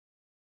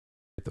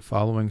the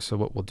following. So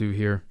what we'll do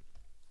here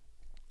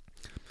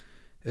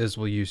is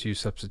we'll use u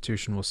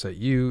substitution. We'll set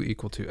u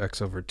equal to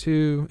x over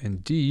 2,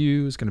 and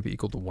du is going to be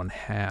equal to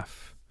 1/2.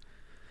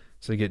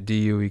 So to get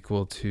du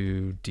equal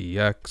to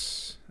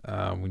dx,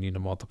 we need to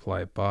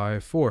multiply it by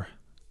 4.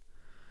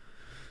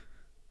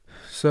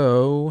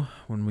 So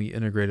when we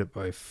integrate it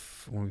by,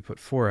 when we put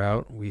 4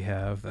 out, we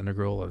have the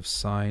integral of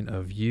sine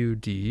of u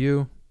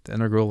du. The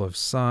integral of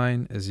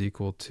sine is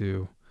equal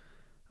to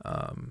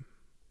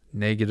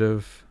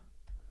negative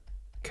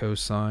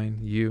cosine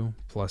u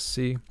plus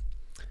c.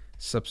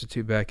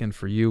 Substitute back in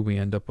for u, we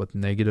end up with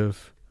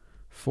negative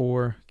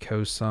 4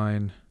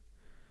 cosine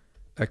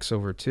x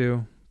over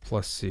 2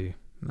 plus c.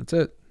 And that's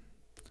it.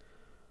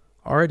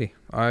 Alrighty,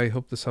 I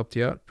hope this helped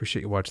you out.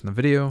 Appreciate you watching the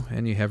video,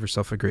 and you have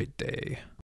yourself a great day.